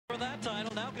For that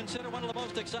title, now considered one of the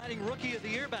most exciting Rookie of the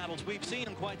Year battles we've seen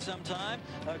in quite some time.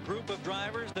 A group of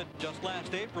drivers that just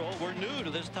last April were new to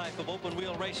this type of open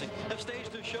wheel racing have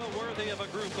staged a show worthy of a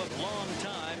group of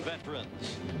long-time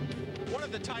veterans. One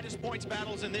of the tightest points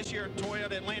battles in this year's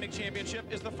Toyota Atlantic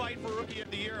Championship is the fight for Rookie of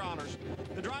the Year honors.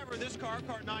 The driver of this car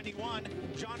 91,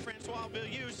 Jean-Francois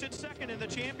Villieu, sits second in the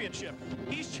championship.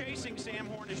 He's chasing Sam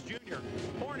Hornish Jr.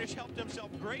 Hornish helped himself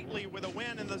greatly with a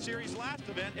win in the series' last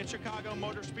event at Chicago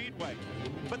Motor Speedway.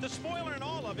 But the spoiler in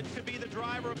all of it could be the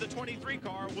driver of the 23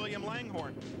 car, William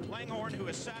Langhorne. Langhorne, who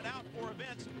has sat out 4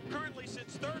 events, currently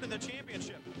sits third in the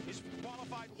championship. He's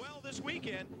qualified well this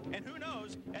weekend, and who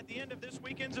knows, at the end of this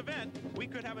weekend's event, we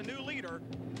could have a new leader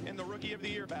in the Rookie of the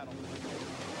Year battle.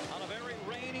 On a very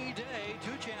rainy day,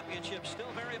 2 championships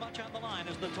still very much on the line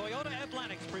as the Toyota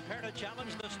Atlantics prepare to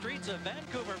challenge the streets of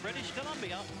Vancouver, British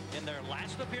Columbia in their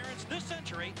last appearance this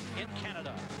century in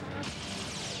Canada.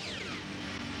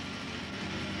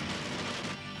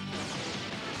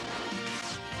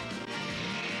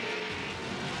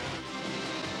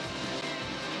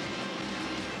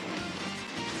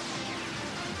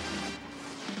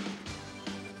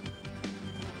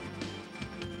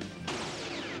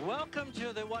 Welcome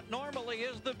to what normally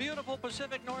is the beautiful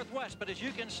Pacific Northwest, but as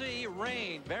you can see,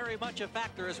 rain very much a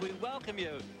factor as we welcome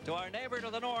you to our neighbor to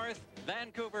the north,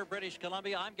 Vancouver, British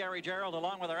Columbia. I'm Gary Gerald,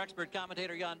 along with our expert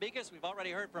commentator, Jan Beekes. We've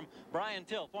already heard from Brian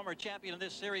Till, former champion of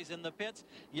this series in the pits.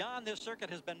 Jan, this circuit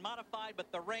has been modified,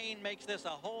 but the rain makes this a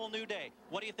whole new day.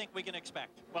 What do you think we can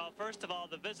expect? Well, first of all,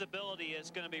 the visibility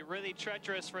is going to be really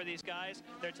treacherous for these guys.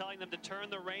 They're telling them to turn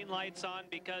the rain lights on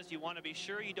because you want to be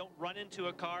sure you don't run into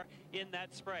a car in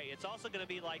that spray. It's also going to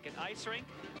be like an ice rink.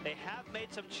 They have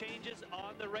made some changes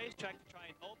on the racetrack to try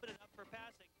and open it up for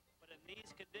passing, but in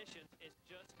these conditions, it's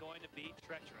just going to be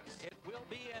treacherous. It will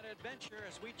be an adventure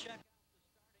as we check out the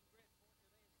starting grid for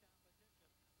today's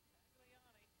competition.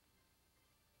 Tagliani,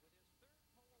 with his 3rd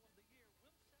pole of the year, will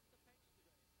set the pace today.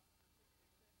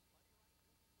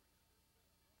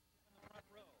 In the front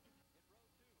row. In row 2,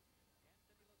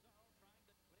 Anthony Lazaro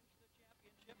trying to clinch the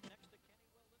championship next to Kenny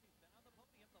Wilden, who's been on the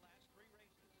podium the last 3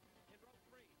 races. In row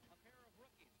 3, a pair of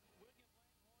rookies, William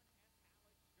Langhorne and Alex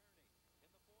Gurney. In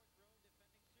the 4th row,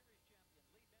 defending series champion Lee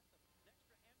Bentham. Next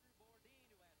to Andrew Bourdin,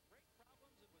 who had great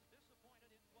problems and was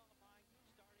disappointed in qualifying,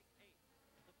 starting 8th.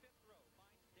 The 5th row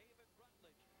finds David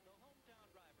Rutledge, the hometown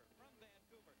driver from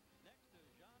Vancouver, next to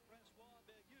Jean-Francois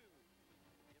Villieu.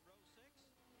 In row 6,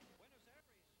 Buenos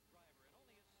Aires driver in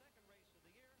only his 2nd race of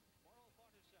the year, Mauro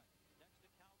Fortisek, next to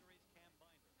Calgary's Cam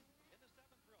Binder. In the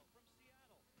 7th row, from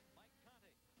Seattle, Mike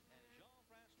Conte and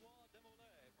Jean-Francois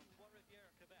Demoulin from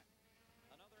Trois-Rivières, Quebec.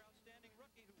 Another outstanding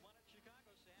rookie who won at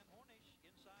Chicago, Sam Hornish,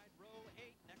 inside row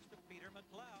 8 next to Peter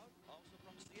McLeod, also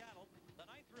from Seattle. The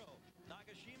 9th row,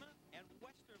 Nagashima and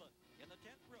Westerlund. In the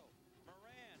 10th row,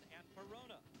 Moran and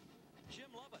Perona. Jim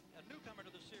Lovett, a newcomer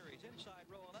to the series, inside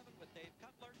row 11 with Dave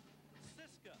Cutler.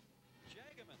 Siska,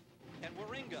 Jagaman, and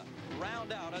Waringa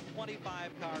round out a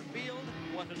 25-car field.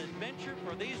 What an adventure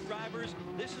for these drivers.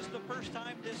 This is the first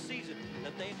time this season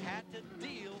that they've had to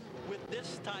deal with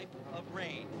this type of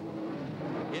rain.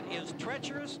 It is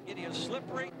treacherous, it is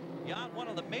slippery. Jan, one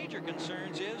of the major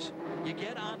concerns is you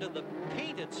get onto the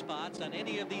painted spots on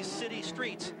any of these city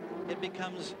streets, it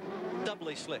becomes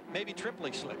doubly slick, maybe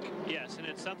triply slick. Yes, and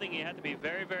it's something you have to be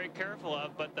very, very careful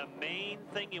of, but the main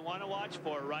thing you want to watch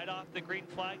for right off the green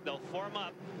flag they'll form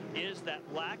up is that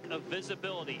lack of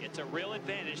visibility. It's a real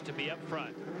advantage to be up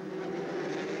front.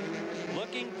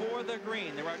 Looking for the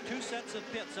green. There are 2 sets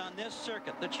of pits on this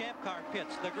circuit. The Champ Car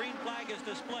pits. The green flag is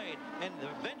displayed, and the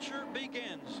venture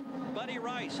begins. Buddy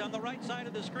Rice on the right side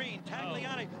of the screen.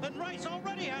 Tagliani. And Rice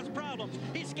already has problems.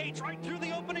 He skates right through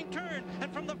the opening turn,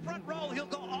 and from the front row, he'll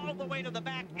go all the way to the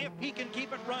back if he can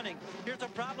keep it running. Here's a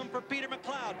problem for Peter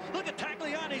McLeod. Look at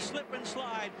Tagliani slip and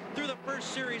slide through the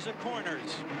first series of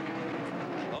corners.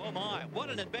 Oh, my. What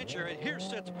an adventure. And here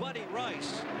sits Buddy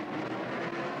Rice.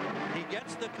 He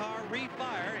gets the car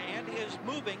refired and is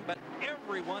moving, but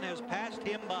everyone has passed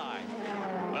him by.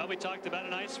 Well, we talked about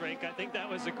an ice rink. I think that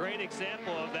was a great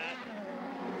example of that.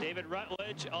 David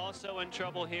Rutledge also in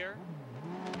trouble here.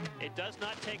 It does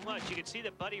not take much. You can see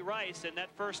that Buddy Rice in that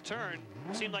first turn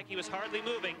seemed like he was hardly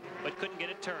moving, but couldn't get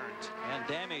it turned. And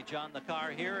damage on the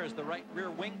car here as the right rear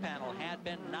wing panel had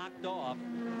been knocked off.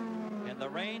 And the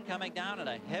rain coming down in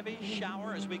a heavy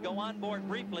shower as we go on board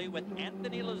briefly with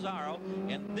Anthony Lazaro.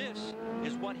 And this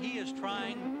is what he is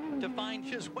trying to find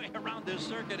his way around this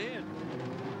circuit in.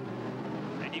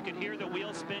 And you can hear the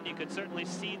wheel spin. You can certainly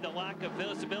see the lack of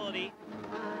visibility.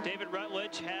 David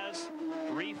Rutledge has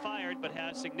refired but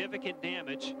has significant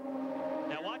damage.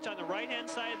 Now watch on the right-hand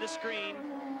side of the screen.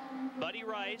 Buddy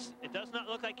Rice, it does not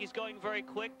look like he's going very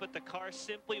quick, but the car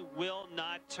simply will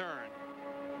not turn.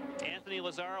 Anthony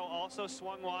Lazzaro also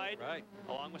swung wide, right,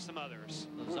 along with some others.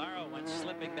 Lazzaro went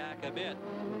slipping back a bit.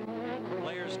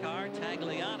 Player's car,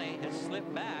 Tagliani, has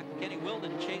slipped back. Kenny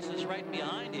Wilden chases right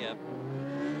behind him.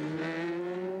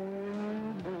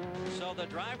 So the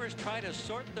drivers try to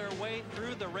sort their way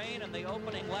through the rain in the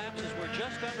opening laps as we're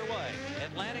just underway.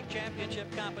 Atlantic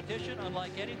Championship competition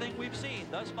unlike anything we've seen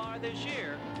thus far this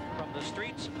year from the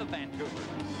streets of Vancouver.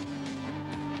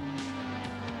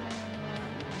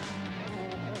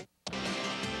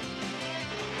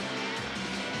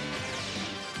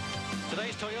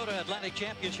 Today's Toyota Atlantic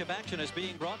Championship action is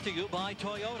being brought to you by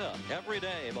Toyota. Every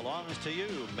day belongs to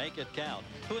you. Make it count.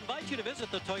 Who invite you to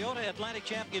visit the Toyota Atlantic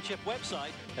Championship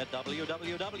website at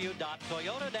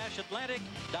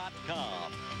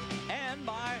www.toyota-atlantic.com. And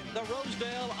by the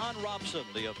Rosedale on Robson,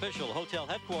 the official hotel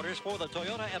headquarters for the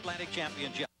Toyota Atlantic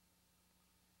Championship.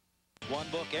 One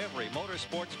book every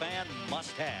motorsports fan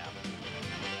must have.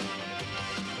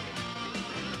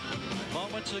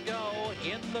 Moments ago,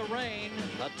 in the rain,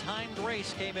 a timed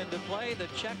race came into play. The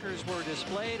checkers were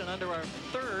displayed, and under our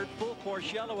third full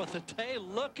course yellow of the day,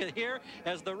 look at here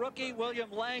as the rookie William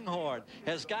Langhorne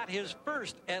has got his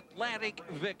first Atlantic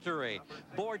victory.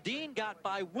 Bourdin got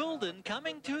by Wilden,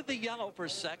 coming to the yellow for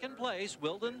second place.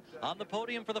 Wilden on the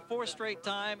podium for the fourth straight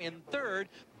time. In third,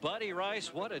 Buddy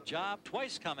Rice, what a job,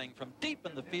 twice coming from deep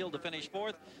in the field to finish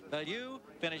fourth. Bellew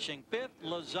finishing fifth.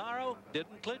 Lazzaro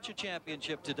didn't clinch a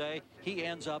championship today. He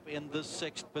ends up in the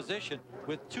sixth position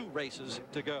with 2 races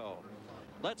to go.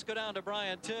 Let's go down to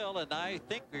Brian Till, and I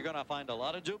think we're going to find a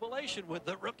lot of jubilation with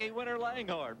the rookie winner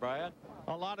Langhorne, Brian.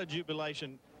 A lot of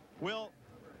jubilation. Will,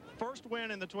 first win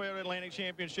in the Toyota Atlantic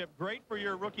Championship. Great for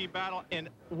your rookie battle in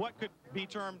what could be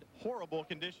termed horrible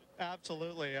conditions.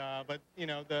 Absolutely, but you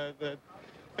know, the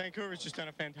Vancouver's just done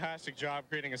a fantastic job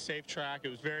creating a safe track. It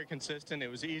was very consistent. It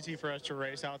was easy for us to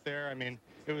race out there. I mean,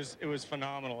 it was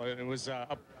phenomenal. It was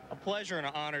a pleasure and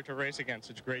an honor to race against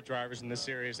such great drivers in this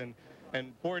series. And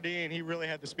Bourdin, he really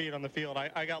had the speed on the field.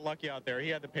 I got lucky out there. He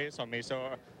had the pace on me.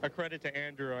 So a credit to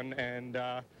Andrew and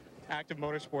Active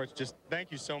Motorsports. Just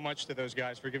thank you so much to those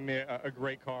guys for giving me a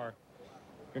great car.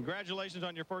 Congratulations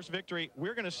on your first victory.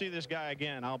 We're going to see this guy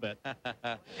again, I'll bet.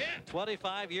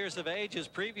 25 years of age. His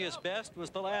previous best was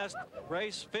the last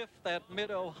race, 5th at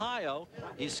Mid-Ohio.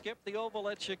 He skipped the oval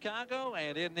at Chicago,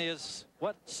 and in his,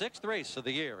 6th race of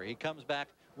the year, he comes back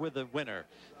with the winner.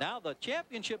 Now the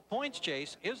championship points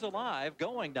chase is alive,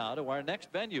 going now to our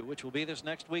next venue, which will be this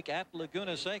next week at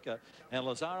Laguna Seca. And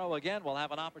Lazzaro again will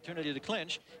have an opportunity to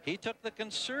clinch. He took the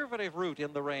conservative route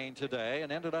in the rain today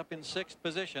and ended up in 6th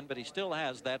position, but he still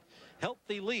has that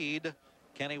healthy lead.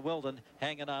 Kenny Wilden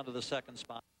hanging on to the 2nd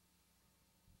spot.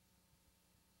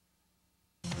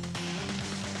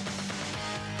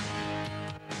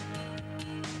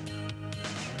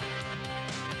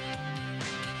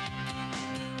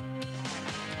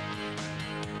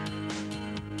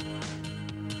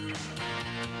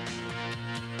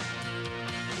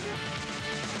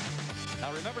 Now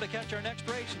remember to catch our next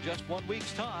race in just 1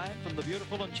 week's time from the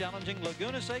beautiful and challenging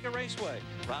Laguna Seca Raceway.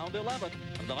 Round 11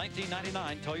 of the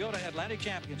 1999 Toyota Atlantic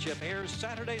Championship airs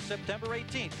Saturday, September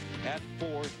 18th at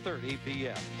 4:30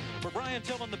 p.m. For Brian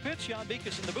Till in the pits, Jan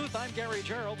Beekes in the booth, I'm Gary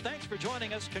Gerald. Thanks for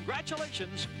joining us.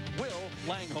 Congratulations, Will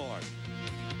Langhorne.